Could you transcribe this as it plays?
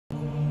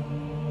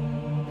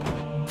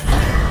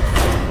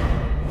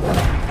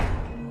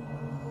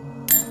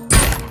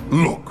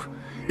Look,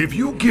 if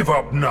you give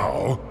up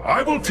now,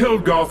 I will tell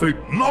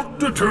Gothik not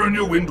to turn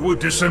you into a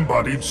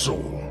disembodied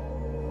soul.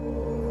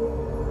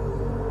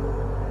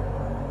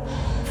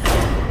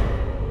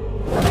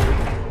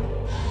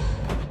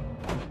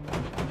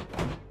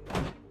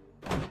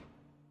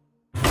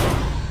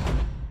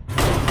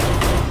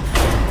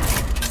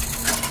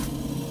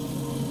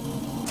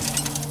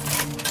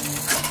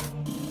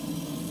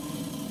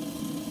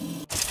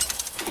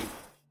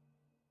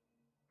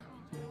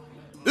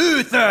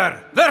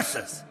 Uther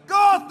versus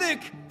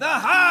Gothik the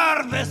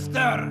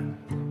Harvester!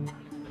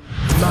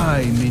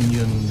 My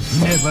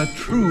minions never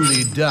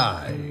truly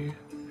die.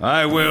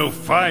 I will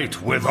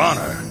fight with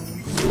honor.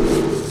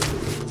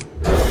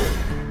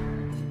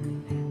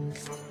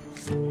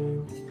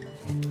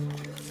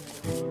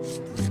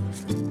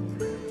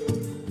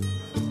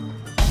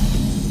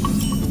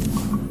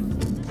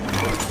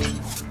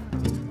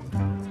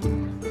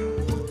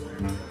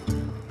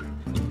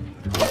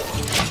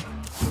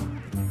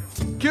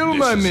 Kill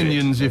my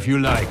minions if you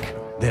like.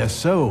 Their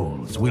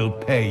souls will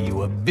pay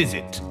you a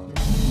visit.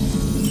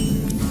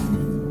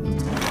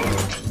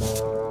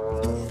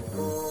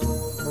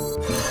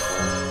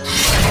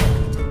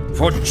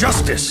 For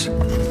justice!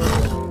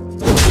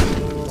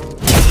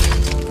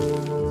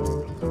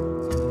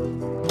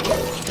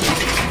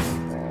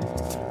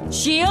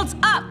 Shields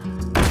up!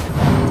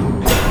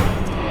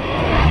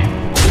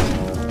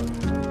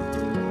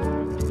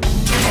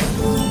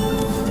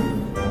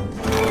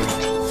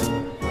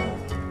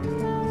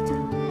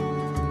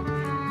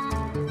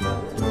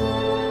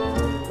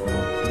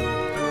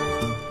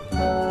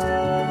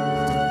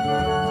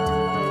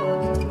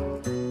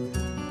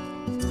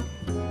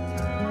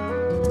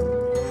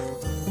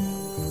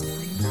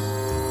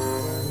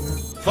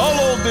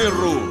 Follow the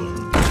rule.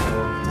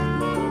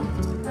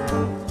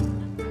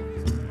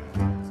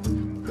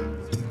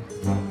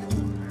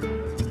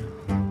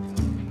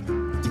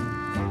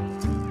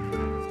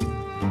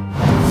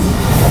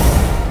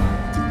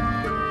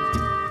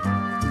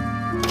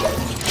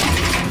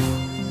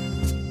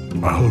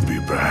 I'll be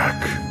back.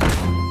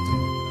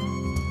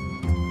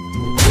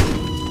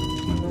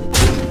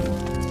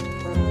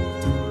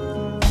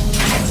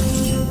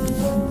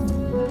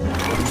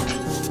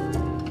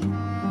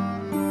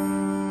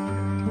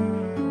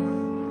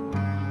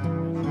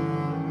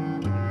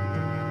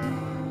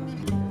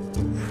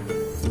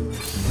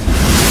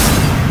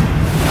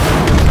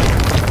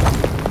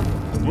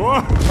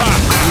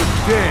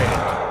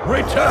 Dead.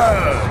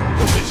 Return!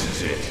 This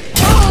is it.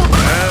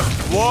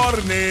 Last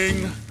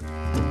warning.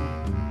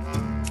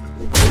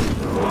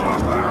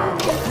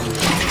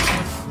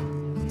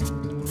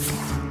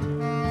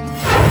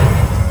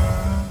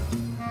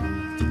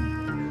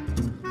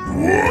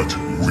 What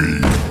we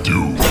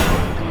do.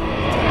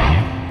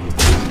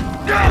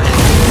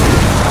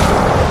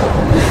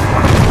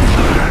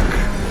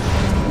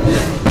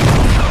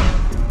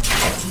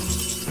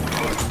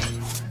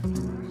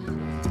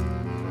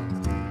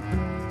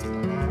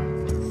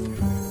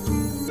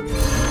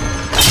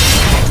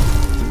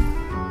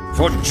 For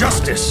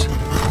justice!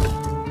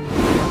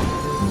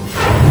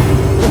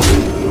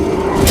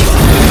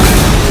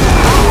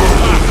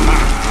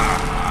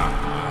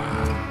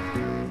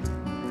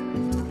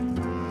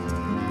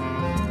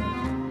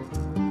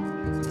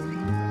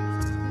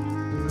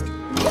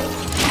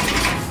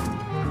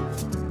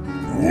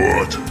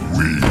 What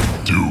we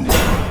do.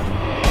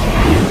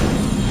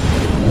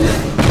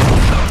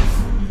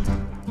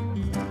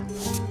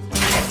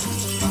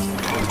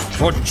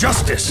 For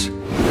justice!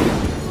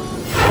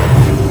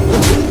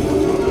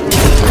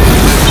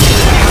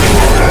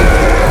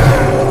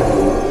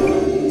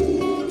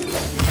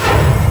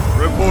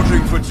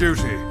 Reporting for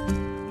duty.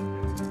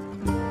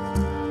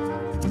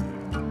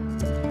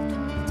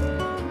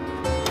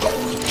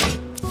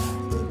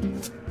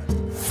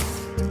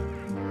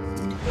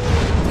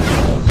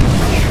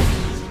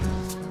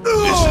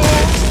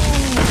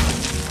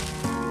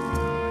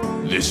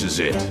 This is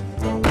it.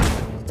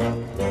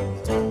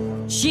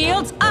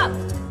 Shields up!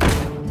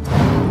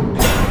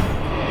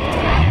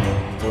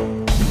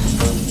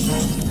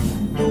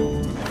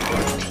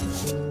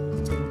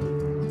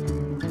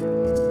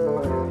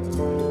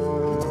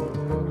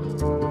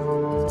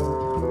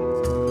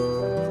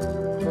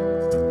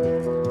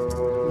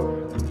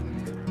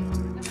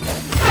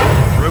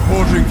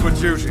 Reporting for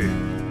duty.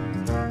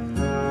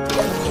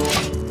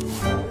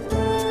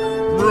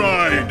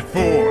 Ride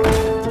forth.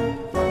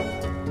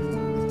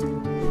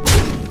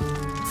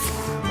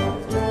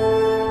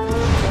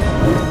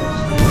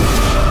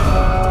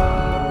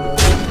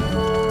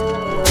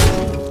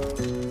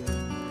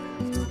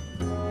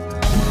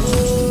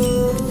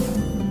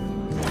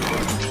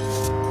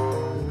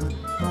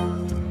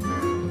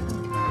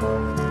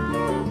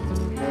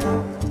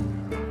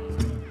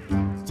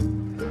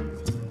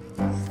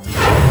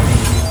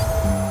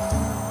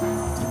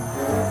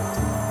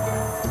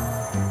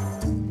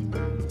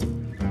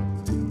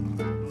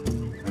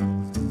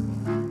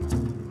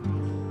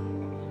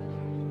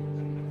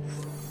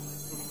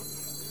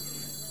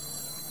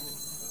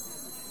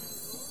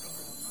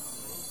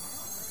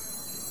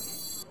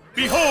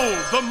 Behold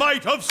the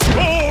might of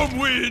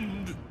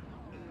Stormwind!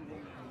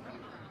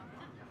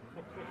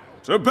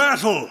 To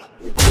battle!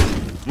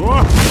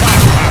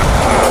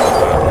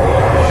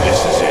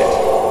 This is it.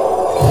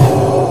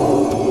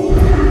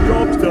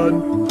 Job's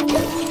done.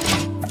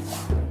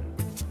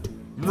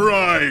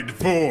 Ride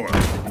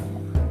forth!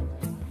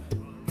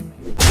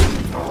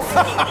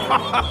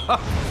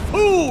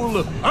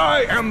 Fool!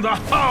 I am the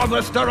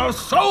harvester of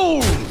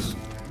souls!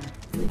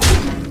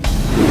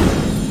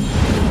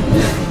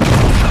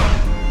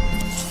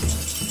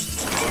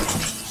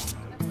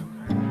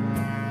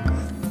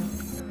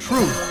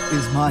 Truth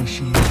is my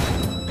shield.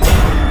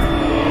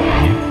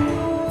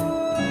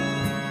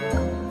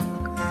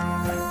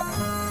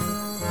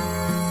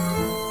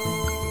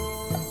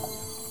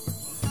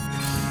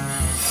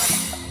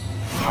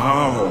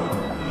 How?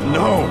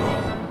 No!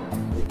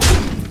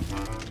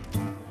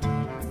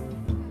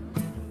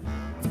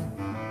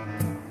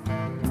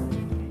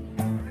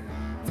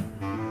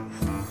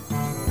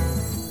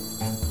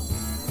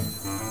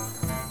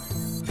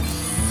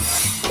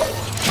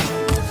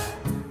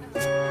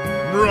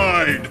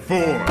 Ride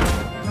forth!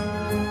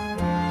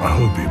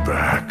 I'll be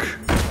back.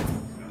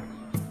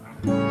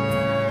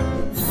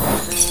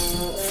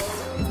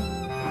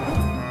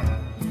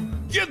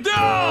 Get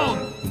down!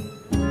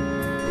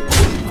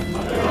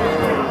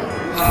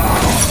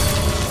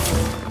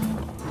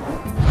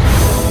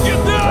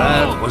 Get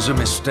down! That was a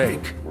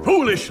mistake.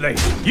 Foolishly,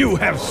 you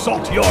have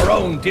sought your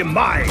own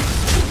demise!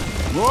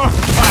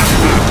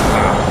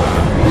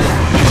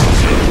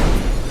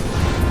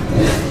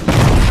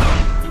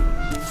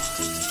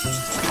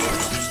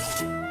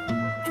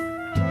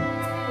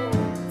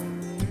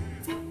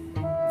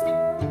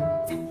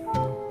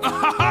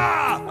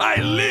 I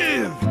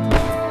live!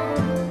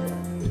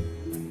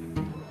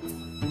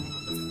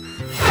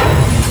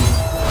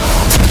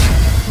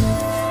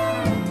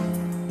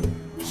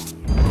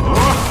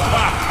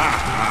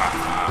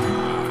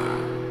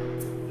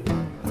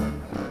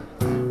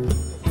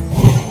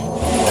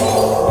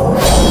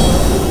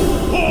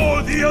 For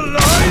the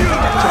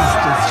Alliance!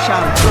 Justice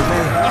shall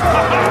prevail.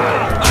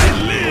 I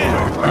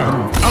live!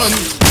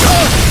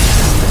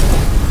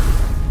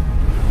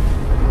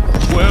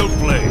 Well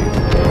played.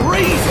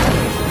 Reason!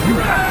 You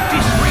have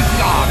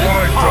disregarded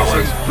Why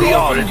powers doesn't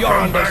beyond Gothic your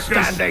come back as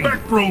understanding!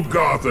 spectral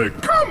Gothic?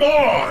 Come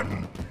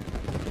on!